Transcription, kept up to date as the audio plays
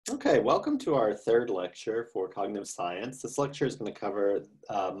Okay, welcome to our third lecture for cognitive science. This lecture is going to cover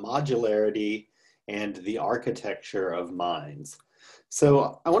modularity and the architecture of minds.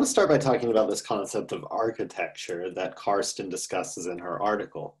 So I want to start by talking about this concept of architecture that Karsten discusses in her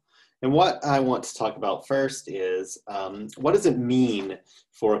article. And what I want to talk about first is what does it mean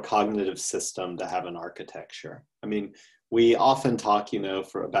for a cognitive system to have an architecture? I mean, we often talk,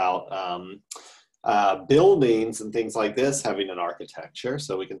 about buildings and things like this having an architecture.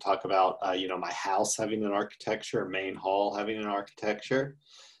 So we can talk about, my house having an architecture, main hall having an architecture.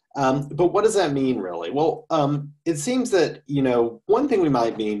 But what does that mean really? Well, it seems that, one thing we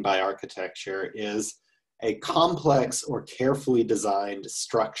might mean by architecture is a complex or carefully designed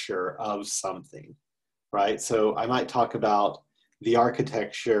structure of something, right? So I might talk about the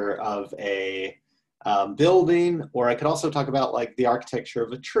architecture of a building, or I could also talk about like the architecture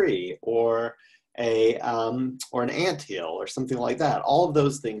of a tree or or an anthill or something like that. All of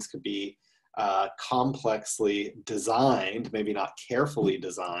those things could be complexly designed, maybe not carefully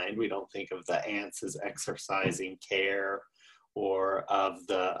designed. We don't think of the ants as exercising care, or of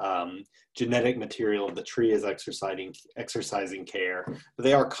the genetic material of the tree as exercising care. But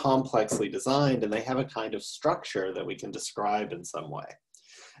they are complexly designed, and they have a kind of structure that we can describe in some way.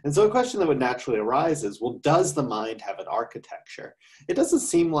 And so a question that would naturally arise is, well, does the mind have an architecture? It doesn't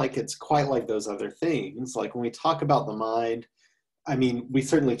seem like it's quite like those other things. Like when we talk about the mind, I mean, we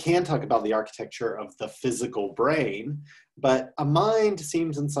certainly can talk about the architecture of the physical brain, but a mind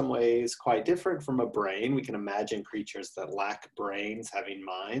seems in some ways quite different from a brain. We can imagine creatures that lack brains having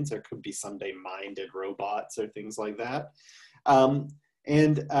minds. There could be someday minded robots or things like that.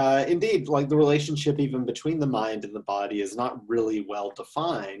 Indeed, like the relationship even between the mind and the body is not really well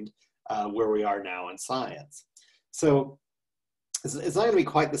defined where we are now in science. So it's not going to be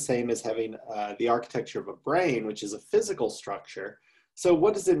quite the same as having the architecture of a brain, which is a physical structure. So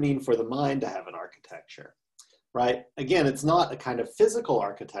what does it mean for the mind to have an architecture, right? Again, it's not a kind of physical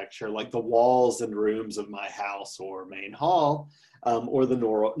architecture like the walls and rooms of my house or main hall, or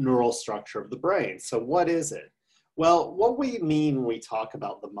the neural structure of the brain. So what is it? Well, what we mean when we talk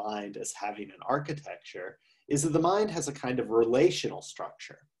about the mind as having an architecture is that the mind has a kind of relational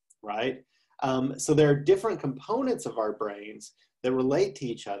structure, right? So there are different components of our brains that relate to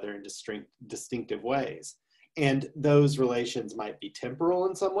each other in distinctive ways. And those relations might be temporal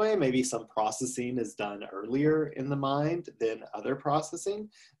in some way. Maybe some processing is done earlier in the mind than other processing.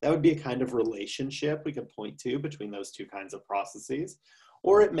 That would be a kind of relationship we could point to between those two kinds of processes.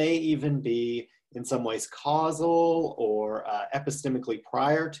 Or it may even be in some ways causal or epistemically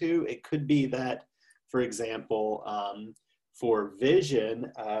prior to. It could be that, for example, for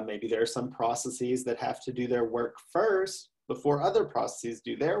vision, maybe there are some processes that have to do their work first before other processes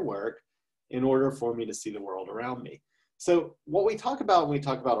do their work in order for me to see the world around me. So what we talk about when we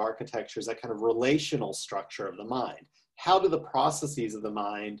talk about architecture is that kind of relational structure of the mind. How do the processes of the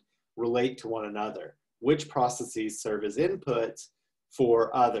mind relate to one another? Which processes serve as inputs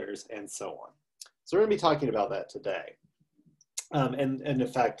for others, and so on. So we're going to be talking about that today. And in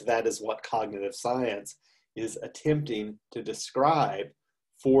fact, that is what cognitive science is attempting to describe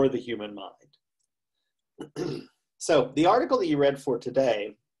for the human mind. So the article that you read for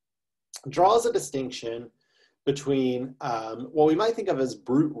today draws a distinction between what we might think of as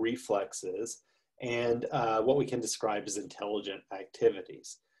brute reflexes and what we can describe as intelligent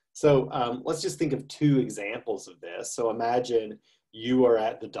activities. So let's just think of two examples of this. So imagine you are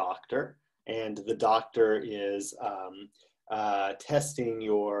at the doctor, and the doctor is testing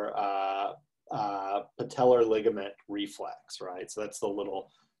your patellar ligament reflex, right? So that's the little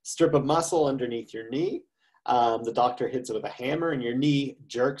strip of muscle underneath your knee. The doctor hits it with a hammer and your knee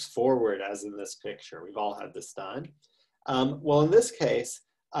jerks forward, as in this picture. We've all had this done. Well, in this case,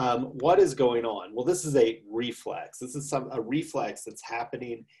 what is going on? Well, this is a reflex. This is a reflex that's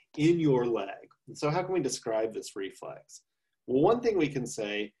happening in your leg. And so how can we describe this reflex? Well, one thing we can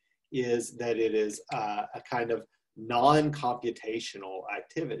say is that it is a kind of non-computational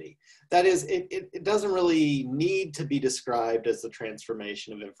activity. That is, it doesn't really need to be described as the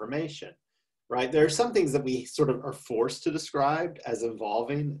transformation of information, right? There are some things that we sort of are forced to describe as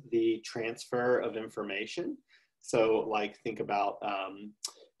involving the transfer of information. So like think about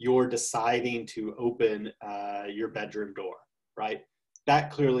you're deciding to open your bedroom door, right?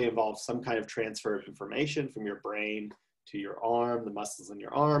 That clearly involves some kind of transfer of information from your brain to your arm, the muscles in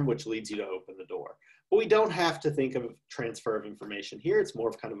your arm, which leads you to open the door. But we don't have to think of transfer of information here. It's more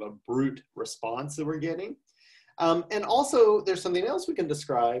of kind of a brute response that we're getting. And also, there's something else we can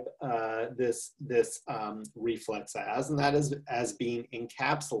describe this reflex as, and that is as being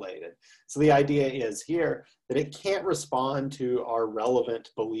encapsulated. So the idea is here that it can't respond to our relevant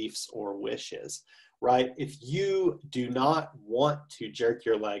beliefs or wishes, right? If you do not want to jerk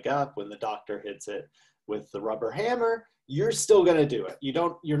your leg up when the doctor hits it with the rubber hammer, you're still going to do it.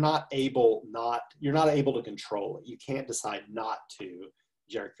 You're not able to control it. You can't decide not to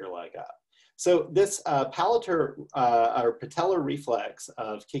jerk your leg up. So this patellar reflex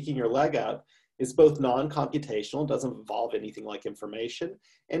of kicking your leg up is both non-computational, doesn't involve anything like information,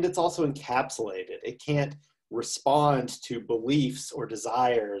 and it's also encapsulated. It can't respond to beliefs or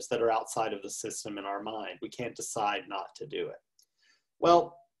desires that are outside of the system in our mind. We can't decide not to do it.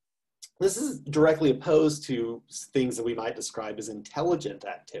 Well, this is directly opposed to things that we might describe as intelligent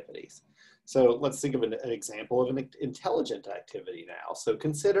activities. So let's think of an example of an intelligent activity now. So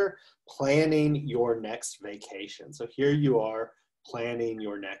consider planning your next vacation. So here you are planning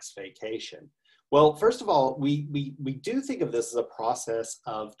your next vacation. Well, first of all, we do think of this as a process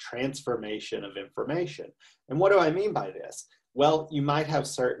of transformation of information. And what do I mean by this? Well, you might have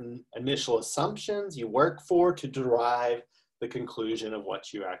certain initial assumptions you work for to derive the conclusion of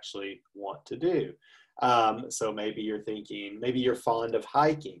what you actually want to do. So maybe you're thinking, maybe you're fond of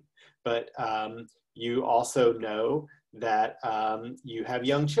hiking, but you also know that you have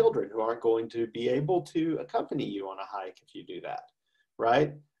young children who aren't going to be able to accompany you on a hike if you do that,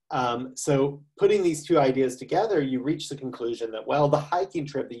 right? So putting these two ideas together, you reach the conclusion that, well, the hiking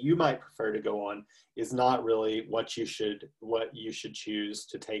trip that you might prefer to go on is not really what you should choose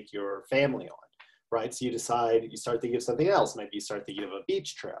to take your family on, right? So you start thinking of something else. Maybe you start thinking of a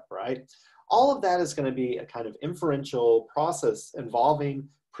beach trip, right? All of that is going to be a kind of inferential process involving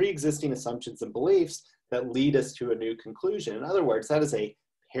pre-existing assumptions and beliefs that lead us to a new conclusion. In other words, that is a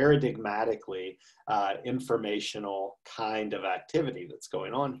paradigmatically informational kind of activity that's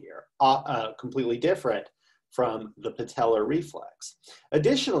going on here, completely different from the patellar reflex.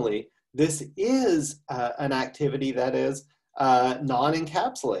 Additionally, this is an activity that is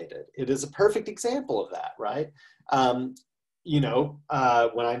non-encapsulated. It is a perfect example of that, right? When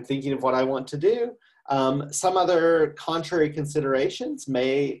I'm thinking of what I want to do, some other contrary considerations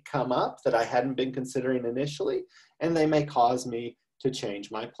may come up that I hadn't been considering initially, and they may cause me to change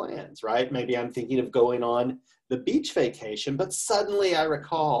my plans, right? Maybe I'm thinking of going on the beach vacation, but suddenly I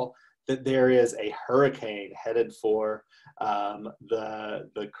recall that there is a hurricane headed for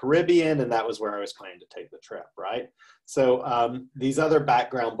the Caribbean, and that was where I was planning to take the trip, right? So these other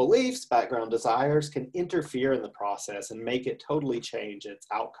background beliefs, background desires can interfere in the process and make it totally change its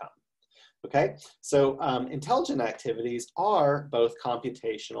outcome. Okay, so intelligent activities are both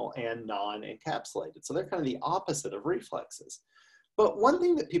computational and non-encapsulated. So they're kind of the opposite of reflexes. But one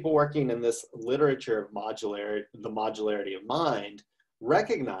thing that people working in this literature of the modularity of mind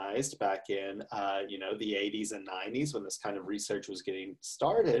recognized back in the 80s and 90s when this kind of research was getting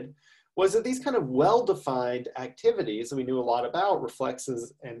started was that these kind of well-defined activities that we knew a lot about,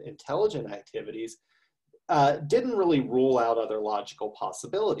 reflexes and intelligent activities, didn't really rule out other logical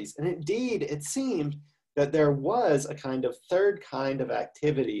possibilities. And indeed, it seemed that there was a kind of third kind of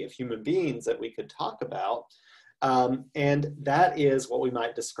activity of human beings that we could talk about. And that is what we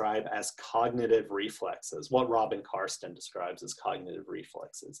might describe as cognitive reflexes, what Robin Karsten describes as cognitive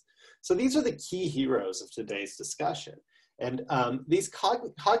reflexes. So these are the key heroes of today's discussion. And these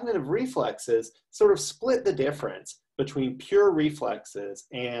cognitive reflexes sort of split the difference between pure reflexes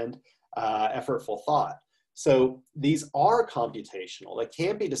and effortful thought. So these are computational. They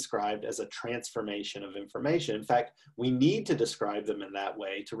can't be described as a transformation of information. In fact, we need to describe them in that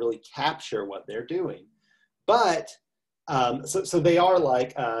way to really capture what they're doing. But, so they are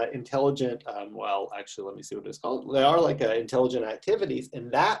like intelligent, well, actually, let me see what it's called. They are like intelligent activities.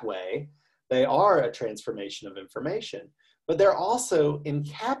 In that way, they are a transformation of information. But they're also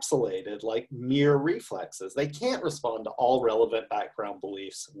encapsulated like mere reflexes. They can't respond to all relevant background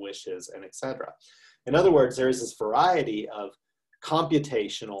beliefs, wishes, and etc. In other words, there is this variety of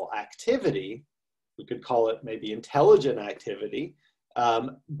computational activity. We could call it maybe intelligent activity,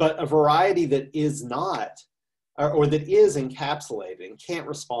 but a variety that is not, or that is encapsulated and can't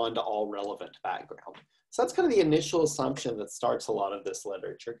respond to all relevant background. So that's kind of the initial assumption that starts a lot of this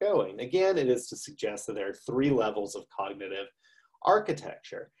literature going. Again, it is to suggest that there are 3 levels of cognitive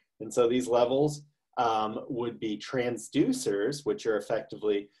architecture. And so these levels would be transducers, which are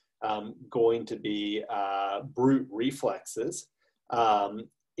effectively going to be brute reflexes,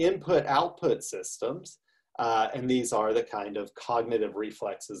 input-output systems, and these are the kind of cognitive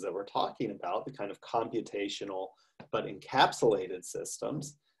reflexes that we're talking about, the kind of computational but encapsulated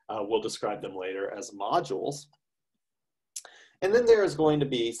systems. We'll describe them later as modules. And then there is going to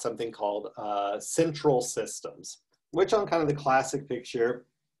be something called central systems, which on kind of the classic picture,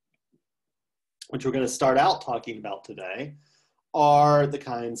 which we're going to start out talking about today, are the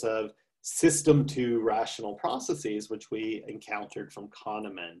kinds of system 2 rational processes, which we encountered from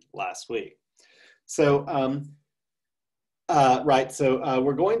Kahneman last week. So,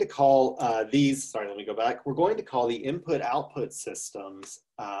 we're going to call these, sorry, let me go back. We're going to call the input-output systems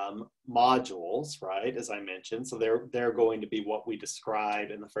modules, right, as I mentioned. So they're going to be what we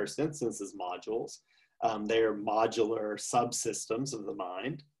describe in the first instance as modules. They're modular subsystems of the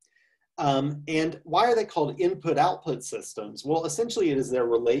mind. And why are they called input-output systems? Well, essentially it is their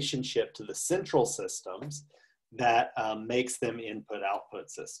relationship to the central systems that makes them input-output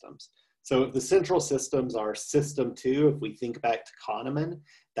systems. So if the central systems are system 2, if we think back to Kahneman,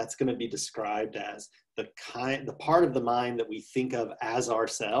 that's going to be described as the part of the mind that we think of as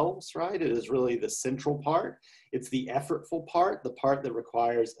ourselves, right? It is really the central part. It's the effortful part, the part that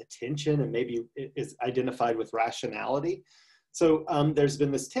requires attention and maybe is identified with rationality. So there's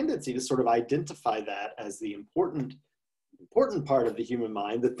been this tendency to sort of identify that as the important part of the human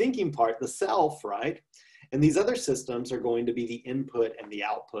mind, the thinking part, the self, right? And these other systems are going to be the input and the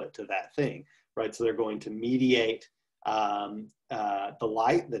output to that thing, right? So they're going to mediate the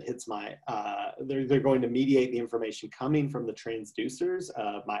light that hits my, they're going to mediate the information coming from the transducers,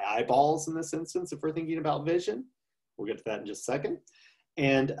 my eyeballs in this instance, if we're thinking about vision. We'll get to that in just a second.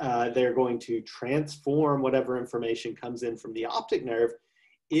 And they're going to transform whatever information comes in from the optic nerve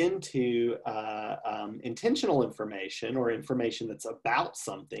into intentional information or information that's about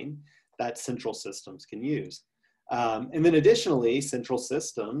something that central systems can use. And then additionally, central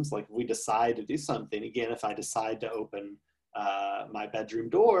systems, like if we decide to do something, again, if I decide to open my bedroom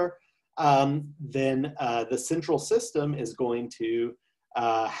door, then the central system is going to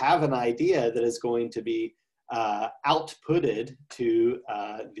have an idea that is going to be outputted to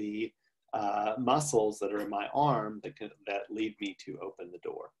the muscles that are in my arm that lead me to open the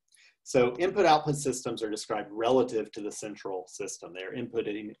door. So input-output systems are described relative to the central system. They're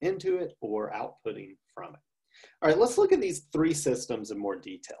inputting into it or outputting from it. All right, let's look at these 3 systems in more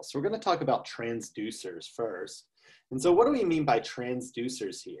detail. So we're going to talk about transducers first. And so what do we mean by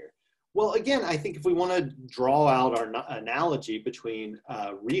transducers here? Well, again, I think if we want to draw out our analogy between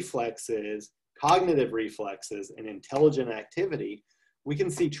reflexes, cognitive reflexes, and intelligent activity, we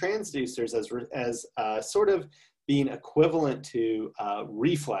can see transducers as sort of being equivalent to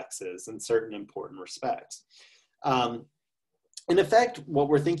reflexes in certain important respects. In effect, what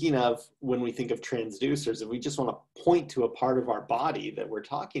we're thinking of when we think of transducers, if we just want to point to a part of our body that we're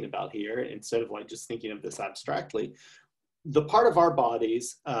talking about here, instead of like just thinking of this abstractly, the part of our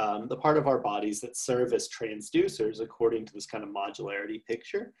bodies that serve as transducers, according to this kind of modularity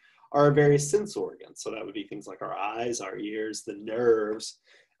picture, are our various sense organs. So that would be things like our eyes, our ears, the nerves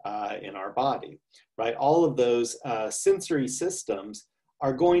in our body, right? All of those sensory systems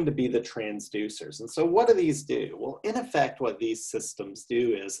are going to be the transducers. And so what do these do? Well, in effect, what these systems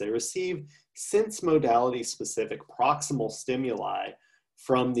do is they receive sense modality specific proximal stimuli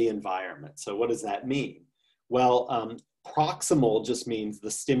from the environment. So what does that mean? Well, proximal just means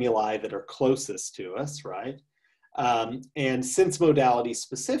the stimuli that are closest to us, right? And sense modality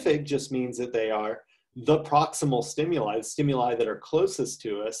specific just means that they are the proximal stimuli, the stimuli that are closest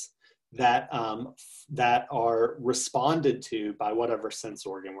to us that, that are responded to by whatever sense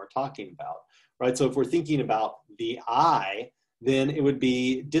organ we're talking about, right? So if we're thinking about the eye, then it would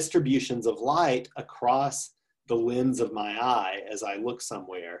be distributions of light across the lens of my eye as I look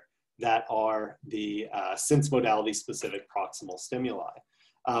somewhere that are the sense modality specific proximal stimuli.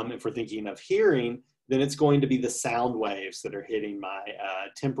 If we're thinking of hearing, then it's going to be the sound waves that are hitting my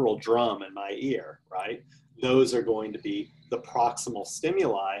temporal drum in my ear, right? Those are going to be the proximal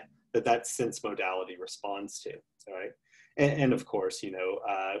stimuli that sense modality responds to, right? And of course, you know,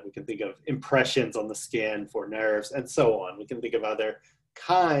 we can think of impressions on the skin for nerves and so on. We can think of other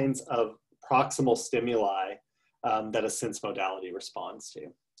kinds of proximal stimuli that a sense modality responds to.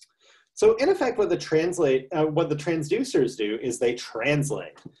 So in effect, what the transducers do is they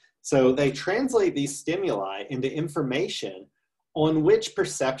translate. So they translate these stimuli into information on which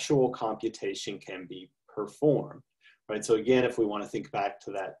perceptual computation can be performed, right? So again, if we want to think back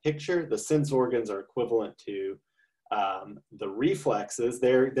to that picture, the sense organs are equivalent to the reflexes.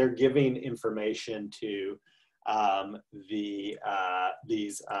 They're giving information to these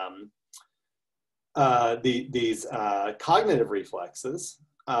cognitive reflexes.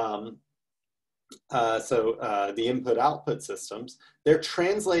 The input-output systems, they're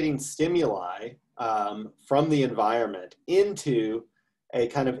translating stimuli from the environment into a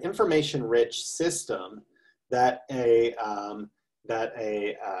kind of information-rich system that a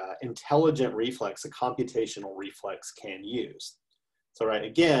intelligent reflex, a computational reflex, can use. So, right,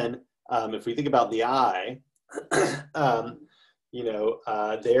 again, if we think about the eye,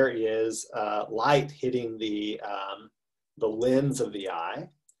 there is light hitting the lens of the eye,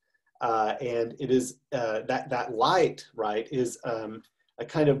 and it is that light, right, is a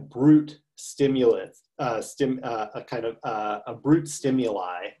kind of brute stimulus, a brute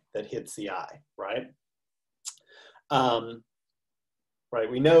stimuli that hits the eye, right? Right,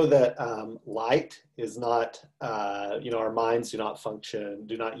 we know that light is not, our minds do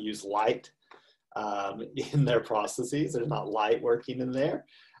not use light in their processes. There's not light working in there.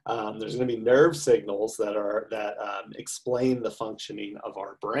 There's going to be nerve signals that explain the functioning of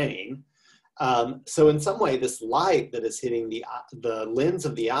our brain. So in some way, this light that is hitting the lens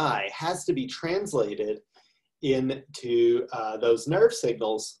of the eye has to be translated into those nerve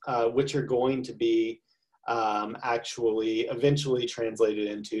signals, which are going to be actually eventually translated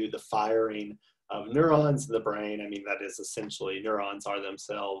into the firing of neurons in the brain. I mean, that is essentially, neurons are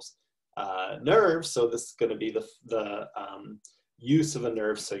themselves nerves, so this is going to be the use of a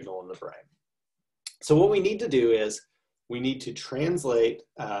nerve signal in the brain. So what we need to do is we need to translate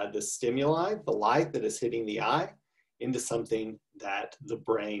the stimuli, the light that is hitting the eye, into something that the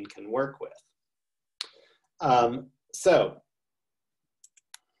brain can work with. So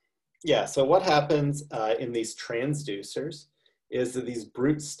what happens in these transducers is that these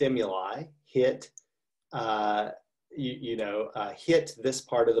brute stimuli hit, hit this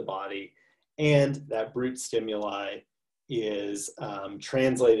part of the body, and that brute stimuli is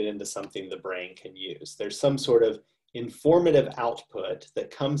translated into something the brain can use. There's some sort of informative output that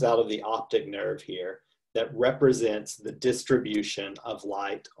comes out of the optic nerve here that represents the distribution of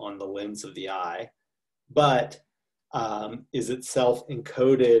light on the lens of the eye, but is itself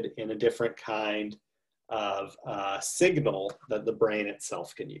encoded in a different kind of signal that the brain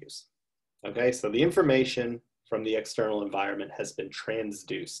itself can use. Okay, so the information from the external environment has been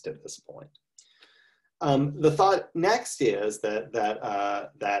transduced at this point. The thought next is that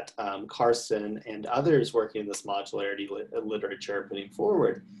Carson and others working in this modularity literature are putting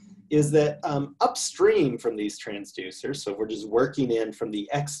forward is that upstream from these transducers, so we're just working in from the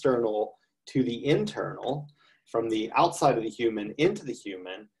external to the internal, from the outside of the human into the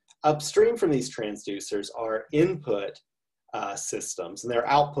human, upstream from these transducers are input systems, and they're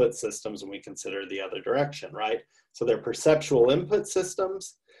output systems when we consider the other direction, right? So they're perceptual input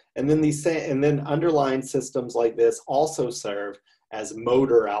systems, and then underlying systems like this also serve as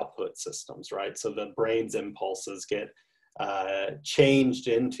motor output systems, right? So the brain's impulses get changed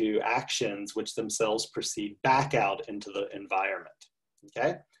into actions which themselves proceed back out into the environment,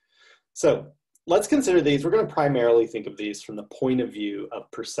 okay? So let's consider these. We're going to primarily think of these from the point of view of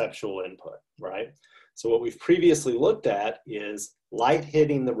perceptual input, right? So what we've previously looked at is light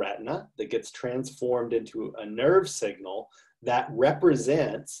hitting the retina that gets transformed into a nerve signal that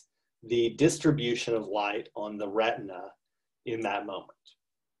represents the distribution of light on the retina in that moment,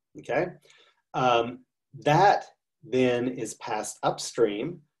 okay? That then is passed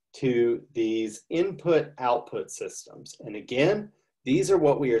upstream to these input-output systems. And again, these are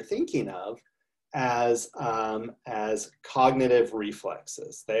what we are thinking of as cognitive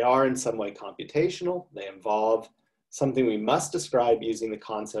reflexes. They are in some way computational. They involve something we must describe using the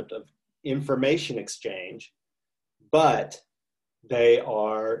concept of information exchange, but they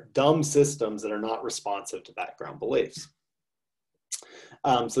are dumb systems that are not responsive to background beliefs.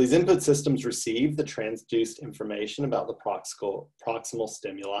 So these input systems receive the transduced information about the proximal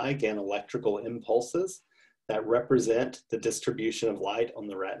stimuli, again, electrical impulses that represent the distribution of light on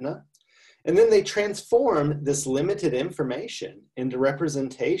the retina. And then they transform this limited information into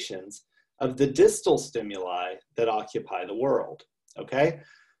representations of the distal stimuli that occupy the world, okay?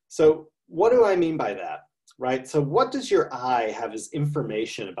 So what do I mean by that, right? So what does your eye have as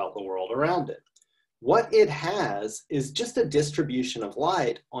information about the world around it? What it has is just a distribution of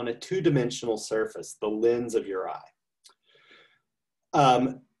light on a two-dimensional surface, the lens of your eye.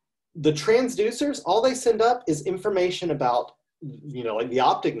 The transducers, all they send up is information about, like the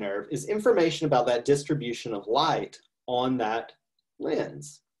optic nerve, is information about that distribution of light on that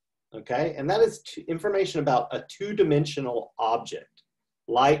lens, okay? And that is information about a two-dimensional object,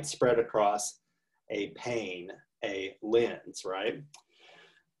 light spread across a pane, a lens, right?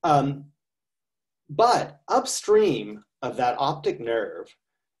 But upstream of that optic nerve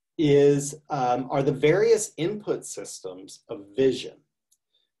are the various input systems of vision,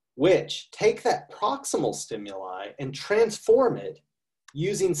 which take that proximal stimuli and transform it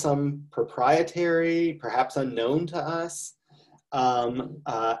using some proprietary, perhaps unknown to us,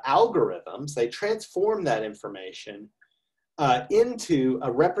 algorithms, they transform that information into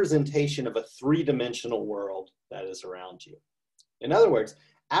a representation of a three-dimensional world that is around you. In other words,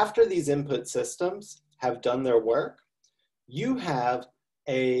 after these input systems have done their work, you have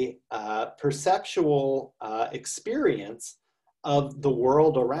a perceptual experience of the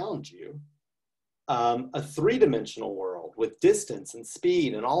world around you, a three-dimensional world with distance and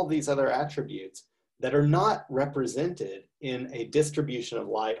speed and all of these other attributes that are not represented in a distribution of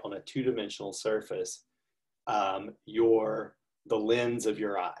light on a two-dimensional surface, the lens of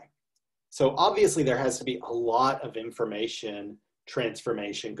your eye. So obviously there has to be a lot of information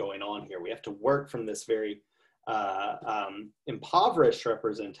transformation going on here. We have to work from this very impoverished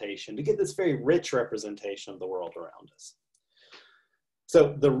representation to get this very rich representation of the world around us.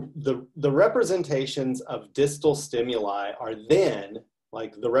 So the representations of distal stimuli are then,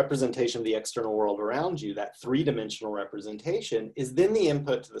 like the representation of the external world around you, that three-dimensional representation is then the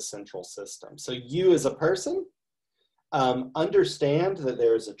input to the central system. So you as a person understand that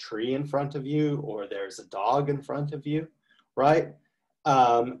there's a tree in front of you or there's a dog in front of you, right?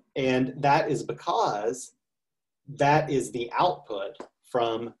 And that is because that is the output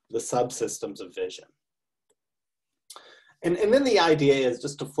from the subsystems of vision. And then the idea is,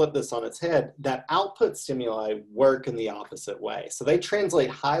 just to flip this on its head, that output stimuli work in the opposite way. So they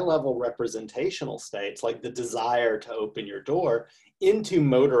translate high-level representational states, like the desire to open your door, into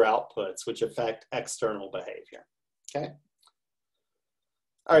motor outputs, which affect external behavior, okay?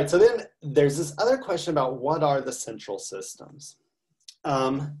 All right, so then there's this other question about what are the central systems?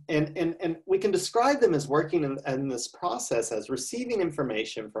 And we can describe them as working in this process as receiving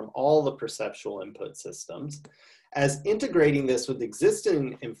information from all the perceptual input systems, as integrating this with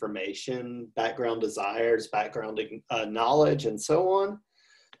existing information, background desires, background knowledge, and so on,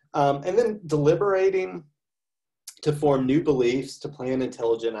 and then deliberating to form new beliefs, to plan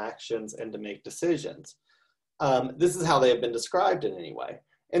intelligent actions, and to make decisions. This is how they have been described in any way.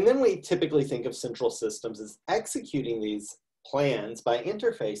 And then we typically think of central systems as executing these plans by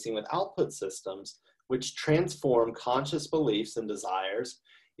interfacing with output systems, which transform conscious beliefs and desires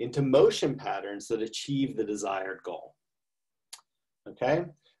into motion patterns that achieve the desired goal. Okay,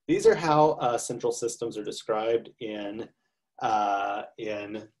 these are how central systems are described in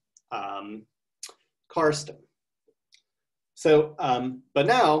Karsten. So, but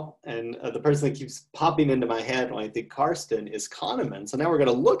now, and the person that keeps popping into my head when I think Karsten is Kahneman. So now we're going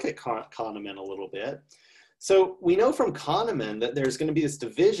to look at Kahneman a little bit. So we know from Kahneman that there's going to be this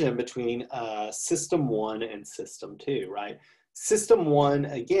division between system 1 and system 2, right? System 1,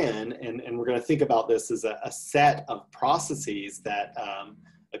 again, and we're going to think about this as a set of processes that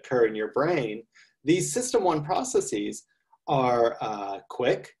occur in your brain. These system 1 processes are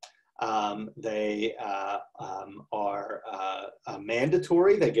quick. They are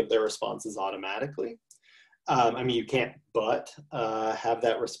mandatory. They give their responses automatically. I mean, you can't but have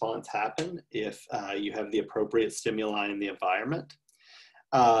that response happen if you have the appropriate stimuli in the environment.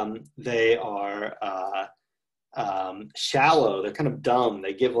 They are shallow. They're kind of dumb.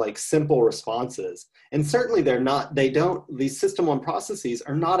 They give like simple responses. And certainly these system 1 processes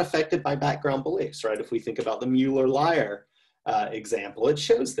are not affected by background beliefs, right? If we think about the Mueller-Lyer example, it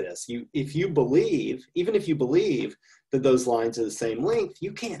shows this. Even if you believe that those lines are the same length,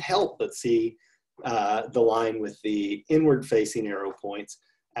 you can't help but see the line with the inward facing arrow points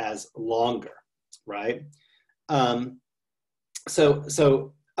as longer, right?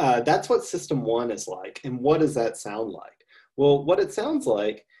 So that's what system 1 is like. And what does that sound like? Well, what it sounds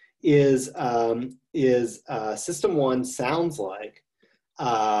like is system 1 sounds like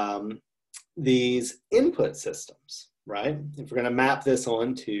these input systems, right? If we're going to map this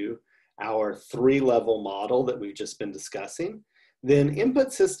onto our 3-level model that we've just been discussing, then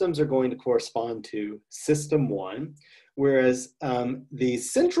input systems are going to correspond to system 1, whereas the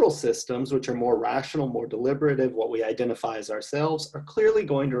central systems, which are more rational, more deliberative, what we identify as ourselves, are clearly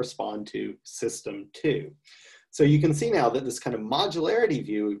going to respond to system 2. So you can see now that this kind of modularity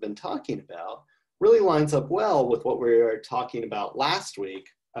view we've been talking about really lines up well with what we were talking about last week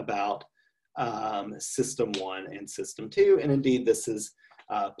about system 1 and system 2. And indeed, this is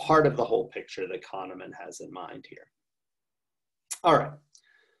part of the whole picture that Kahneman has in mind here. All right.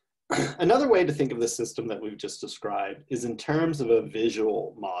 Another way to think of the system that we've just described is in terms of a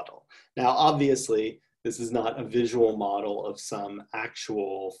visual model. Now, obviously, this is not a visual model of some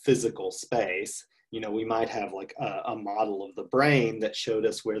actual physical space. You know, we might have like a model of the brain that showed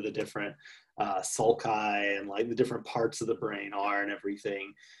us where the different sulci and like the different parts of the brain are and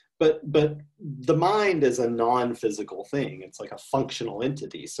everything. But the mind is a non-physical thing. It's like a functional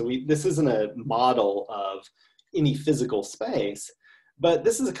entity. So this isn't a model of any physical space, but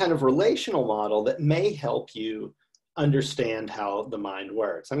this is a kind of relational model that may help you understand how the mind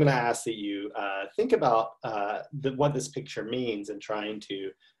works. I'm going to ask that you think about what this picture means in trying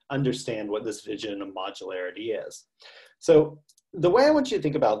to understand what this vision of modularity is. So the way I want you to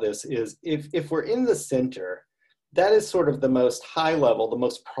think about this is if we're in the center, that is sort of the most high level, the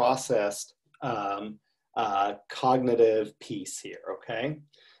most processed cognitive piece here, okay?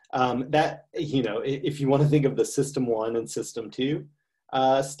 That, you know, if you want to think of the system 1 and system 2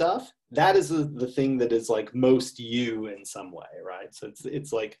 stuff, that is the thing that is like most you in some way, right? So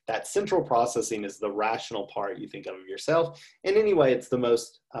it's like that central processing is the rational part you think of yourself. And anyway, it's the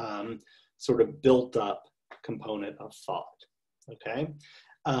most sort of built up component of thought, okay?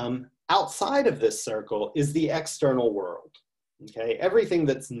 Outside of this circle is the external world, okay? Everything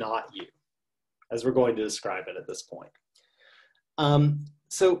that's not you, as we're going to describe it at this point.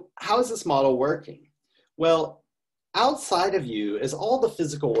 So how is this model working? Well, outside of you is all the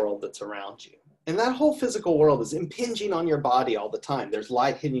physical world that's around you. And that whole physical world is impinging on your body all the time. There's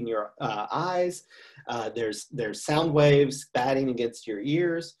light hitting your eyes. There's sound waves batting against your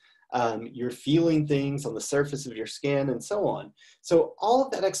ears. You're feeling things on the surface of your skin and so on. So all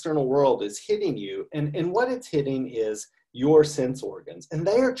of that external world is hitting you. And what it's hitting is your sense organs. And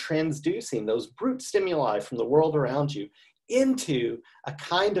they are transducing those brute stimuli from the world around you into a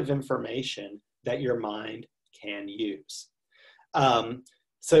kind of information that your mind can use.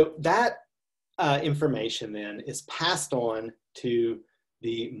 So that information then is passed on to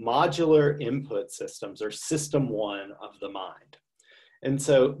the modular input systems, or system 1 of the mind. And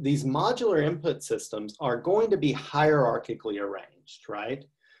so these modular input systems are going to be hierarchically arranged, right?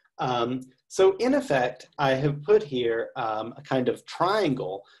 So in effect, I have put here a kind of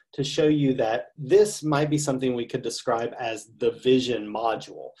triangle to show you that this might be something we could describe as the vision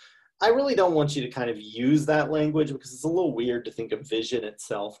module. I really don't want you to kind of use that language because it's a little weird to think of vision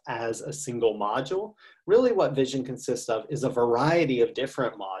itself as a single module. Really what vision consists of is a variety of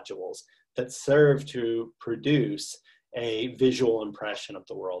different modules that serve to produce a visual impression of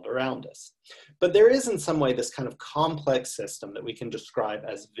the world around us. But there is in some way this kind of complex system that we can describe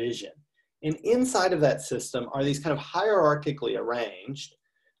as vision. And inside of that system are these kind of hierarchically arranged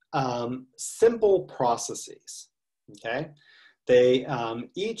simple processes, okay? They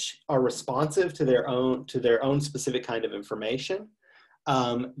each are responsive to their own specific kind of information.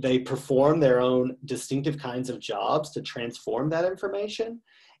 They perform their own distinctive kinds of jobs to transform that information.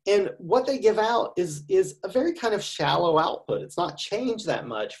 And what they give out is a very kind of shallow output. It's not changed that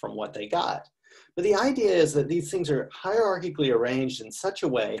much from what they got. But the idea is that these things are hierarchically arranged in such a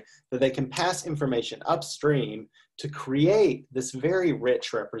way that they can pass information upstream to create this very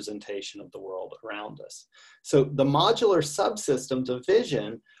rich representation of the world around us. So the modular subsystems of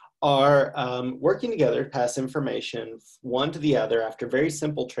vision are working together to pass information one to the other after very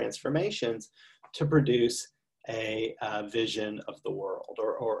simple transformations to produce a vision of the world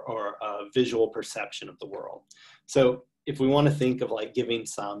or a visual perception of the world. So if we want to think of like giving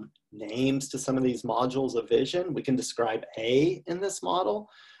some names to some of these modules of vision, we can describe A in this model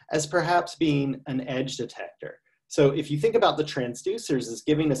as perhaps being an edge detector. So if you think about the transducers as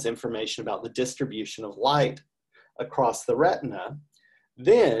giving us information about the distribution of light across the retina,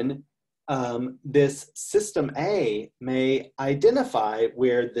 then this system A may identify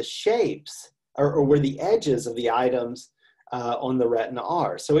where the shapes or where the edges of the items on the retina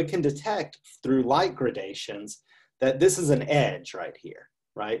are. So it can detect through light gradations that this is an edge right here,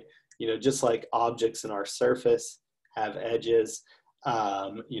 right? You know, just like objects in our surface have edges,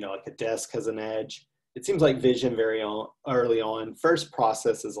 you know, like a desk has an edge. It seems like vision very early on first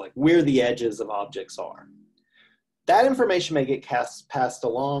processes like where the edges of objects are. That information may get passed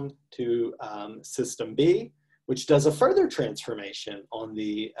along to system B, which does a further transformation on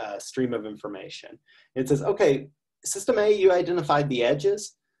the stream of information. It says, okay, system A, you identified the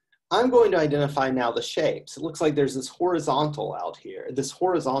edges. I'm going to identify now the shapes. It looks like there's this horizontal out here, this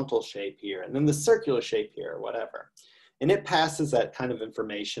horizontal shape here, and then the circular shape here, or whatever. And it passes that kind of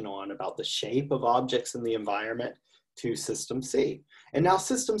information on about the shape of objects in the environment to system C. And now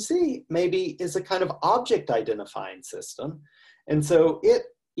system C maybe is a kind of object identifying system. And so it,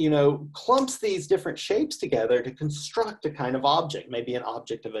 you know, clumps these different shapes together to construct a kind of object, maybe an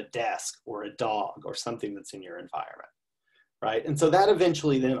object of a desk or a dog or something that's in your environment, right? And so that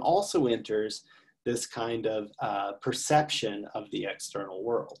eventually then also enters this kind of perception of the external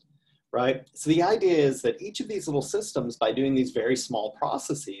world, right? So the idea is that each of these little systems, by doing these very small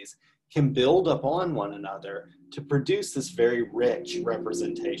processes, can build upon one another to produce this very rich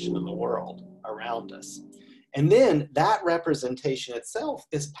representation of the world around us. And then that representation itself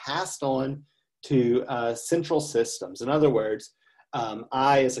is passed on to central systems. In other words,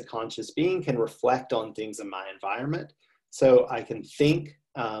 I, as a conscious being, can reflect on things in my environment. So I can think,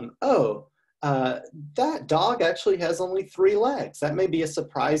 oh, that dog actually has only 3 legs. That may be a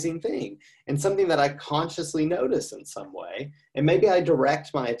surprising thing and something that I consciously notice in some way. And maybe I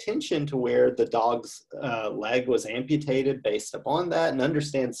direct my attention to where the dog's leg was amputated based upon that, and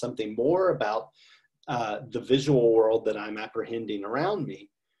understand something more about the visual world that I'm apprehending around me,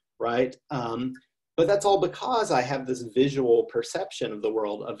 right? But that's all because I have this visual perception of the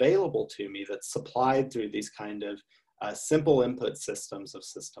world available to me that's supplied through these kind of simple input systems of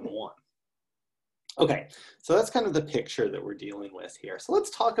system 1. Okay, so that's kind of the picture that we're dealing with here. So let's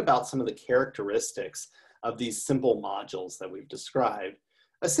talk about some of the characteristics of these simple modules that we've described.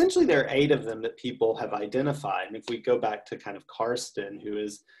 Essentially, there are 8 of them that people have identified. And if we go back to kind of Karsten, who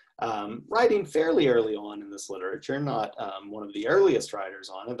is writing fairly early on in this literature, not one of the earliest writers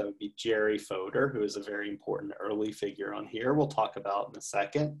on it, that would be Jerry Fodor, who is a very important early figure on here, we'll talk about in a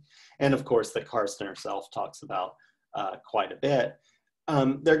second. And of course, that Karsten herself talks about quite a bit.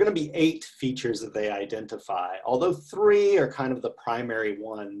 There are going to be 8 features that they identify, although 3 are kind of the primary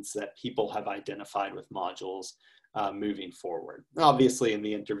ones that people have identified with modules moving forward. Obviously, in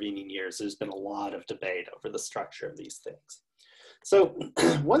the intervening years, there's been a lot of debate over the structure of these things. So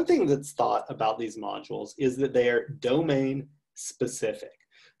one thing that's thought about these modules is that they are domain specific.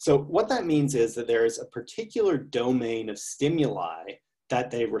 So what that means is that there is a particular domain of stimuli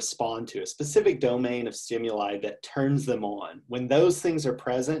that they respond to, a specific domain of stimuli that turns them on. When those things are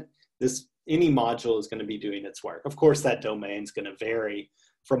present, any module is going to be doing its work. Of course, that domain is going to vary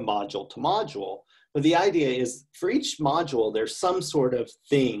from module to module, but the idea is for each module, there's some sort of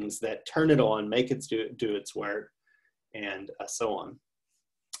things that turn it on, make it do its work, and so on.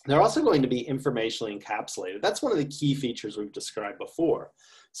 They're also going to be informationally encapsulated. That's one of the key features we've described before.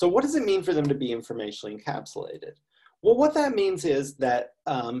 So what does it mean for them to be informationally encapsulated? Well, what that means is that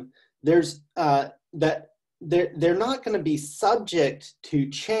they're not going to be subject to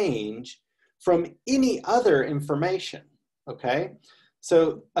change from any other information, okay?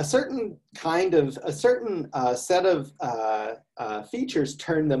 So a certain set of features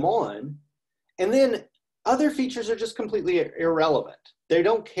turn them on, and then other features are just completely irrelevant. They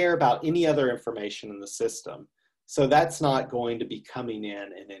don't care about any other information in the system. So that's not going to be coming in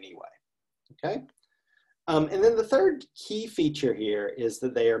any way, okay? And then the third key feature here is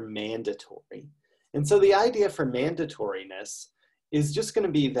that they are mandatory. And so the idea for mandatoriness is just going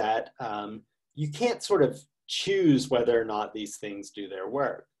to be that you can't sort of choose whether or not these things do their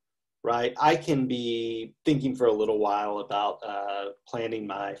work, right? I can be thinking for a little while about planning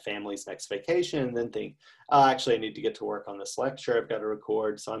my family's next vacation and then think, oh, actually, I need to get to work on this lecture I've got to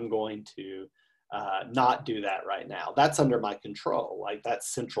record, so I'm going to not do that right now. That's under my control, like that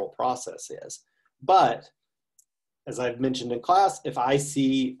central process is. But as I've mentioned in class, if I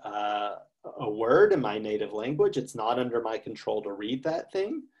see a word in my native language, it's not under my control to read that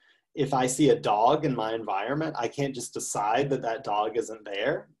thing. If I see a dog in my environment, I can't just decide that that dog isn't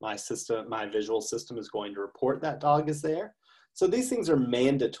there. My visual system is going to report that dog is there. So these things are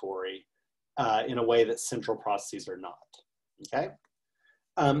mandatory in a way that central processes are not, okay?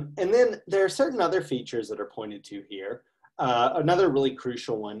 And then there are certain other features that are pointed to here. Another really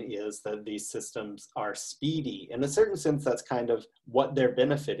crucial one is that these systems are speedy. In a certain sense, that's kind of what their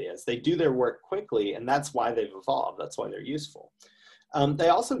benefit is. They do their work quickly, and that's why they've evolved. That's why they're useful. They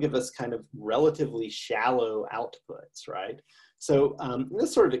also give us kind of relatively shallow outputs, right? So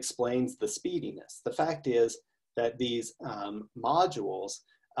this sort of explains the speediness. The fact is that these modules,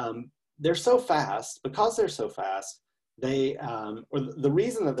 they're so fast. Because they're so fast, or the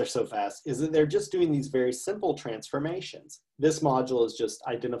reason that they're so fast is that they're just doing these very simple transformations. This module is just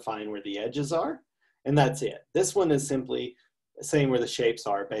identifying where the edges are, and that's it. This one is simply saying where the shapes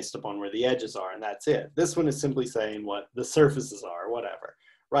are based upon where the edges are, and that's it. This one is simply saying what the surfaces are, or whatever,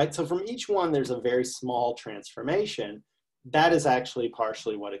 right? So from each one, there's a very small transformation. That is actually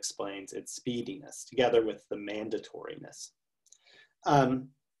partially what explains its speediness, together with the mandatoriness.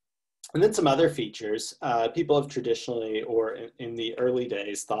 And then some other features. People have traditionally, or in the early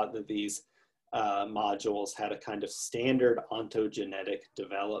days, thought that these modules had a kind of standard ontogenetic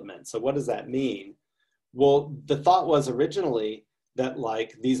development. So what does that mean? Well, the thought was originally that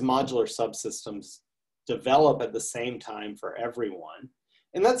like these modular subsystems develop at the same time for everyone.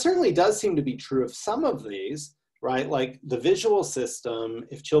 And that certainly does seem to be true of some of these, right? Like the visual system,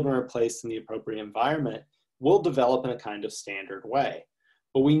 if children are placed in the appropriate environment, will develop in a kind of standard way.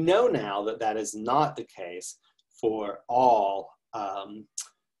 But we know now that that is not the case for all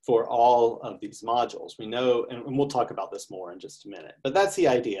for all of these modules. We know, and we'll talk about this more in just a minute, but that's the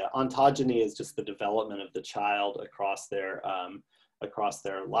idea. Ontogeny is just the development of the child across their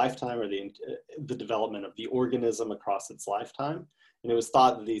lifetime, or the development of the organism across its lifetime. And it was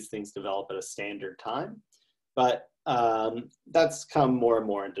thought that these things develop at a standard time, but that's come more and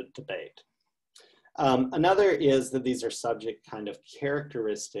more into debate. Another is that these are subject kind of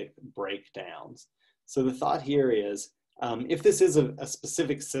characteristic breakdowns. So the thought here is, if this is a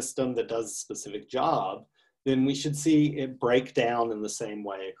specific system that does a specific job, then we should see it break down in the same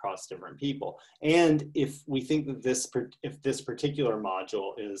way across different people. And if we think that if this particular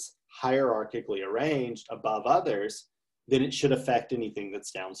module is hierarchically arranged above others, then it should affect anything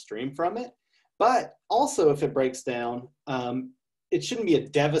that's downstream from it. But also, if it breaks down, it shouldn't be a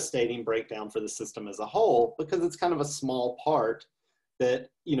devastating breakdown for the system as a whole, because it's kind of a small part that,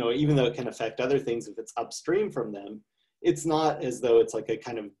 you know, even though it can affect other things if it's upstream from them, it's not as though it's like a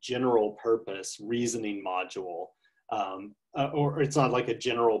kind of general purpose reasoning module, or it's not like a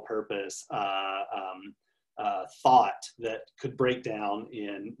general purpose thought that could break down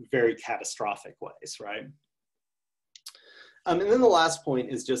in very catastrophic ways, right? And then the last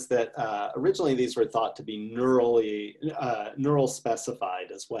point is just that originally these were thought to be neural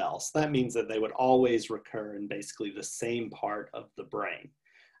specified as well. So that means that they would always recur in basically the same part of the brain.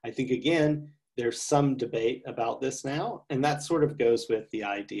 I think, again, there's some debate about this now, and that sort of goes with the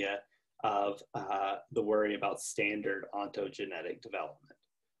idea of the worry about standard ontogenetic development.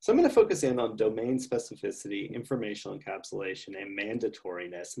 So I'm going to focus in on domain specificity, informational encapsulation, and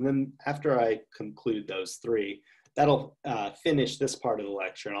mandatoriness. And then after I conclude those three, that'll finish this part of the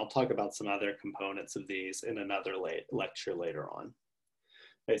lecture, and I'll talk about some other components of these in another lecture later on.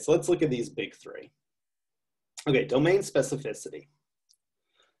 Okay, so let's look at these big three. Okay, domain specificity.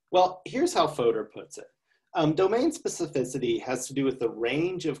 Well, here's how Fodor puts it. Domain specificity has to do with the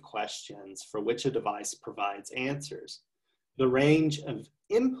range of questions for which a device provides answers, the range of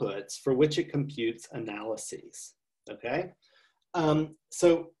inputs for which it computes analyses, okay?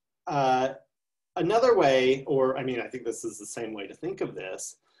 Another way, or I mean, I think this is the same way to think of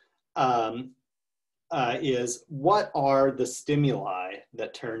this, is what are the stimuli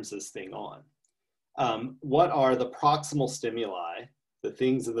that turns this thing on? What are the proximal stimuli, the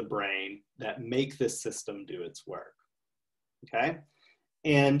things in the brain that make this system do its work, okay?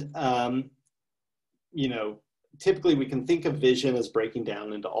 And, you know, typically we can think of vision as breaking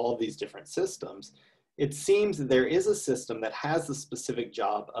down into all of these different systems. It seems that there is a system that has the specific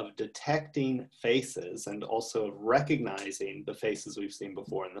job of detecting faces and also of recognizing the faces we've seen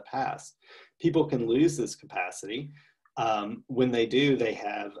before in the past. People can lose this capacity. When they do, they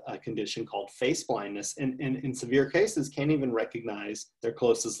have a condition called face blindness, and in severe cases can't even recognize their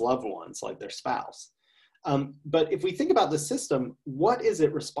closest loved ones, like their spouse. But if we think about the system, what is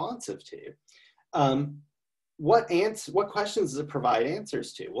it responsive to? What questions does it provide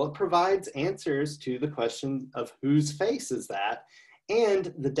answers to? Well, it provides answers to the question of whose face is that,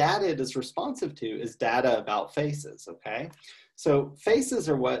 and the data it is responsive to is data about faces, okay? So faces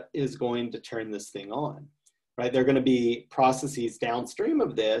are what is going to turn this thing on, right? They're going to be processes downstream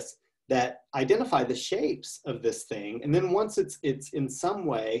of this that identify the shapes of this thing, and then once it's in some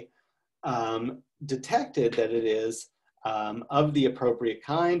way detected that it is of the appropriate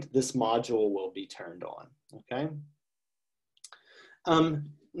kind, this module will be turned on, okay?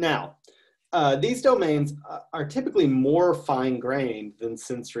 Now, these domains are typically more fine-grained than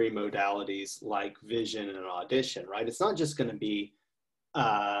sensory modalities like vision and audition, right? It's not just going to be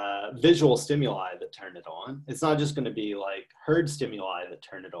visual stimuli that turn it on. It's not just going to be like heard stimuli that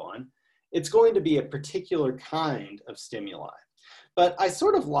turn it on. It's going to be a particular kind of stimuli. But I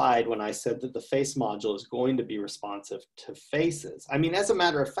sort of lied when I said that the face module is going to be responsive to faces. I mean, as a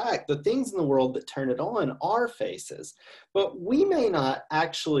matter of fact, the things in the world that turn it on are faces, but we may not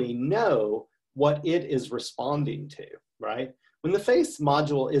actually know what it is responding to, right? When the face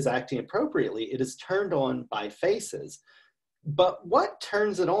module is acting appropriately, it is turned on by faces. But what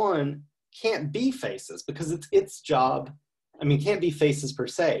turns it on can't be faces, because it's its job. I mean, can't be faces per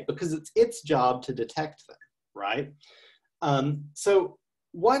se, because it's its job to detect them, right? So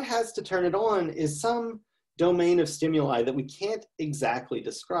what has to turn it on is some domain of stimuli that we can't exactly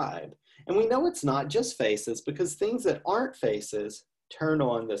describe. And we know it's not just faces, because things that aren't faces turn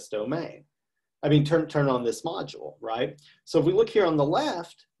on this domain. I mean, turn on this module, right? So if we look here on the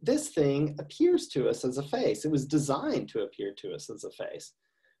left, this thing appears to us as a face. It was designed to appear to us as a face.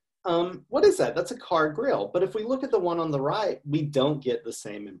 What is that? That's a car grill. But if we look at the one on the right, we don't get the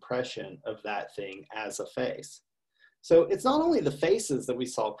same impression of that thing as a face. So it's not only the faces that we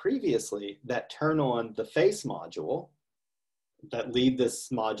saw previously that turn on the face module, that lead this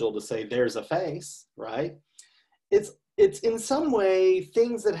module to say there's a face, right? It's in some way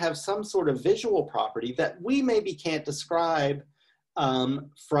things that have some sort of visual property that we maybe can't describe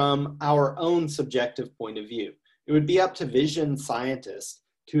from our own subjective point of view. It would be up to vision scientists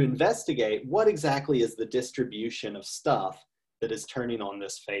to investigate what exactly is the distribution of stuff that is turning on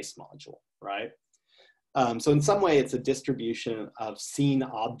this face module, right? So in some way, it's a distribution of seen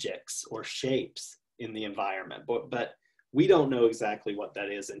objects or shapes in the environment, but we don't know exactly what that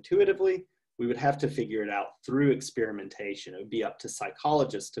is intuitively. We would have to figure it out through experimentation. It would be up to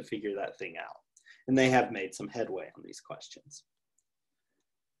psychologists to figure that thing out. And they have made some headway on these questions.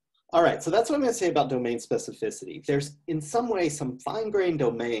 All right, so that's what I'm going to say about domain specificity. There's in some way some fine-grained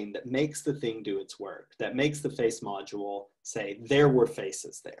domain that makes the thing do its work, that makes the face module say there were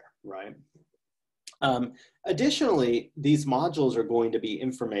faces there, right? Additionally, these modules are going to be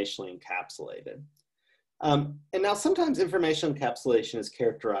informationally encapsulated. And now sometimes information encapsulation is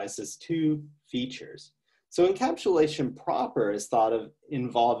characterized as two features. So encapsulation proper is thought of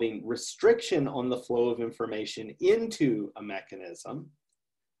involving restriction on the flow of information into a mechanism.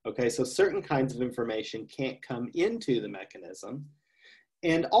 Okay, so certain kinds of information can't come into the mechanism.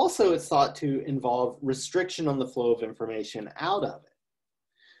 And also it's thought to involve restriction on the flow of information out of it.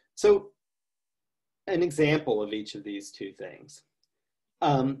 So an example of each of these two things.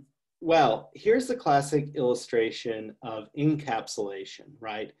 Well, here's the classic illustration of encapsulation,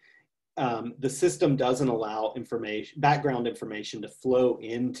 right? The system doesn't allow background information to flow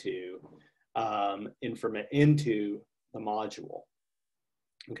into the module.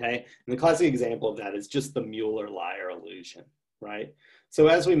 Okay, and the classic example of that is just the Mueller-Lyer illusion, right? So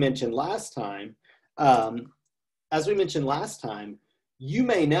as we mentioned last time, you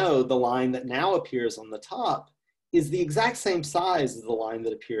may know the line that now appears on the top is the exact same size as the line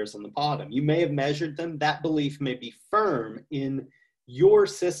that appears on the bottom. You may have measured them. That belief may be firm in your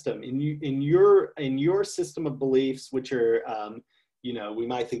system, in your system of beliefs, which are, you know, we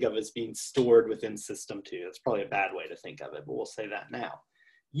might think of as being stored within system 2. That's probably a bad way to think of it, but we'll say that now.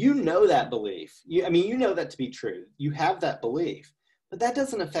 You know that belief. I mean, you know that to be true. You have that belief, but that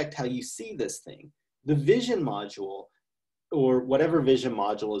doesn't affect how you see this thing. The vision module, or whatever vision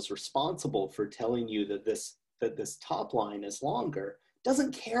module is responsible for telling you that this top line is longer,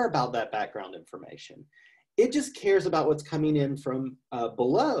 doesn't care about that background information. It just cares about what's coming in from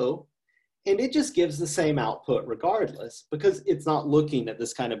below, and it just gives the same output regardless, because it's not looking at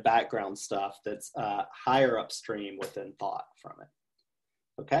this kind of background stuff that's higher upstream within thought from it.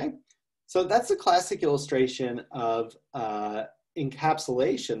 Okay, so that's a classic illustration of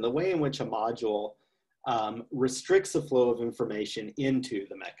encapsulation, the way in which a module restricts the flow of information into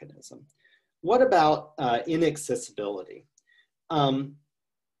the mechanism. What about inaccessibility?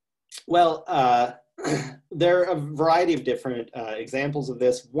 Well, there are a variety of different examples of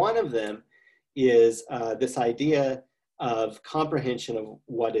this. One of them is this idea of comprehension of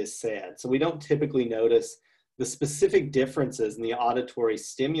what is said. So we don't typically notice the specific differences in the auditory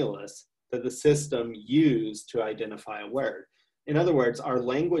stimulus that the system used to identify a word. In other words, our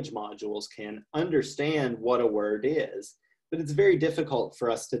language modules can understand what a word is, but it's very difficult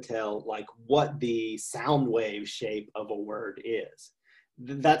for us to tell like what the sound wave shape of a word is.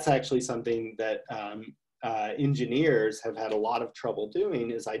 That's actually something that engineers have had a lot of trouble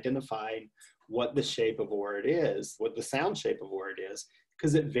doing, is identifying what the shape of a word is, what the sound shape of a word is,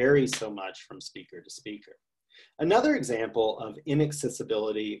 because it varies so much from speaker to speaker. Another example of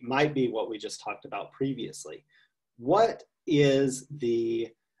inaccessibility might be what we just talked about previously. What is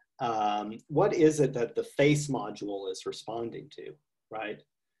it that the face module is responding to, right?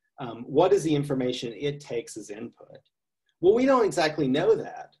 What is the information it takes as input? Well, we don't exactly know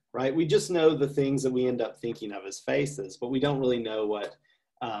that, right? We just know the things that we end up thinking of as faces, but we don't really know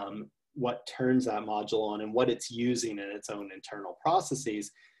what turns that module on and what it's using in its own internal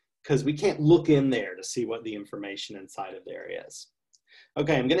processes, because we can't look in there to see what the information inside of there is.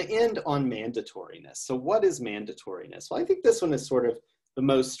 Okay, I'm going to end on mandatoriness. So what is mandatoriness? Well, I think this one is sort of the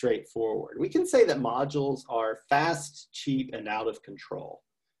most straightforward. We can say that modules are fast, cheap, and out of control.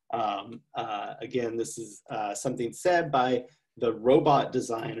 Again, this is something said by the robot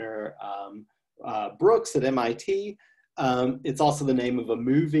designer Brooks at MIT. It's also the name of a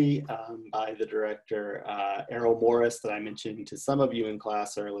movie by the director Errol Morris that I mentioned to some of you in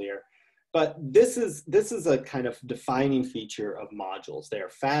class earlier. But this is a kind of defining feature of modules. They are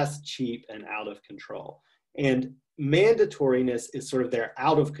fast, cheap, and out of control. And mandatoriness is sort of their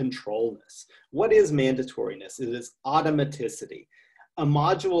out of controlness. What is mandatoriness? It is automaticity. a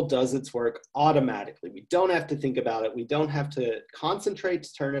module does its work automatically. We don't have to think about it. We don't have to concentrate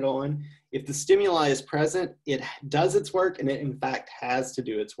to turn it on. If the stimuli is present, it does its work, and it in fact has to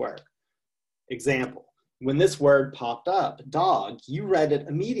do its work. Example, when this word popped up, dog, you read it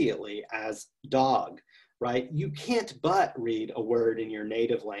immediately as dog, right? You can't but read a word in your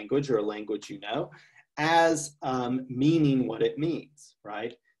native language or a language you know as meaning what it means,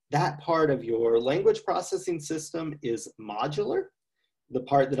 right? That part of your language processing system is modular, the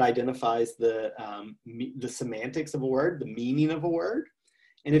part that identifies the semantics of a word, the meaning of a word.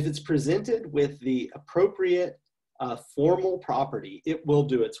 And if it's presented with the appropriate formal property, it will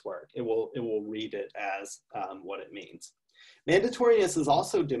do its work. It will read it as what it means. Mandatoriness is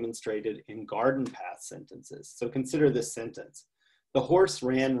also demonstrated in garden path sentences. So consider this sentence. The horse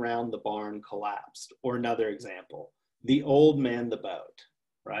ran round the barn, collapsed. Or another example, the old man the boat,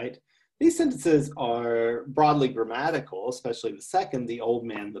 right? These sentences are broadly grammatical, especially the second, the old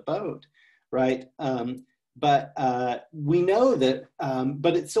man the boat, right? But we know that,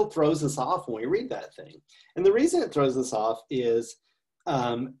 but it still throws us off when we read that thing. And the reason it throws us off is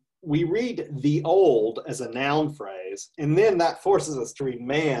we read the old as a noun phrase, and then that forces us to read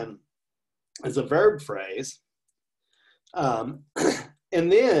man as a verb phrase. And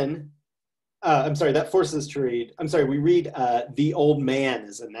then, that forces us to read, we read the old man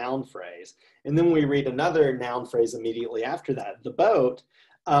as a noun phrase. And then we read another noun phrase immediately after that, the boat.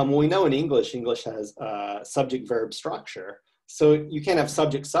 We know in English has subject-verb structure. So you can't have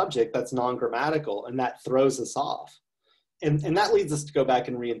subject-subject, that's non-grammatical, and that throws us off. And that leads us to go back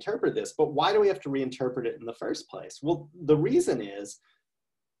and reinterpret this. But why do we have to reinterpret it in the first place? Well, the reason is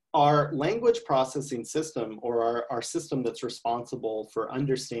our language processing system, or our system that's responsible for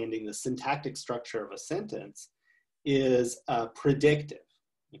understanding the syntactic structure of a sentence, is predictive,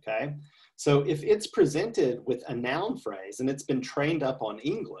 okay? So if it's presented with a noun phrase and it's been trained up on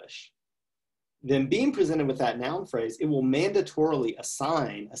English, then being presented with that noun phrase, it will mandatorily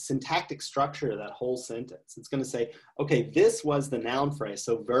assign a syntactic structure to that whole sentence. It's going to say, okay, this was the noun phrase,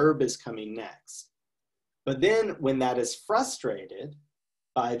 so verb is coming next. But then when that is frustrated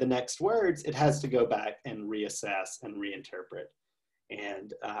by the next words, it has to go back and reassess and reinterpret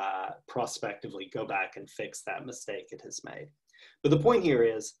and prospectively go back and fix that mistake it has made. But the point here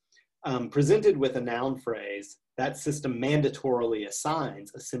is, presented with a noun phrase, that system mandatorily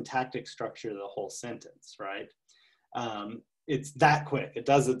assigns a syntactic structure to the whole sentence, right? It's that quick. It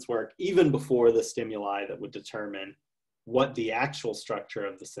does its work even before the stimuli that would determine what the actual structure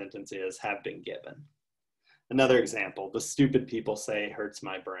of the sentence is have been given. Another example, the stupid people say hurts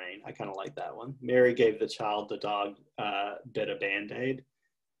my brain. I kind of like that one. Mary gave the child the dog bit a Band-Aid.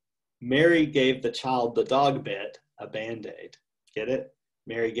 Mary gave the child the dog bit a Band-Aid. Get it?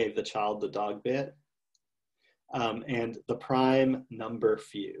 Mary gave the child the dog bit. And the prime number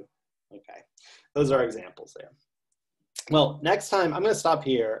few. Okay, those are examples there. Well, next time, I'm going to stop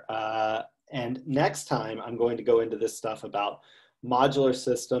here. And next time, I'm going to go into this stuff about modular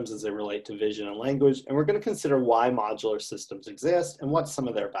systems as they relate to vision and language. And we're going to consider why modular systems exist and what's some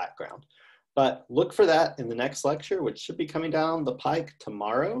of their background. But look for that in the next lecture, which should be coming down the pike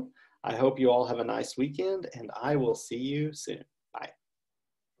tomorrow. I hope you all have a nice weekend, and I will see you soon.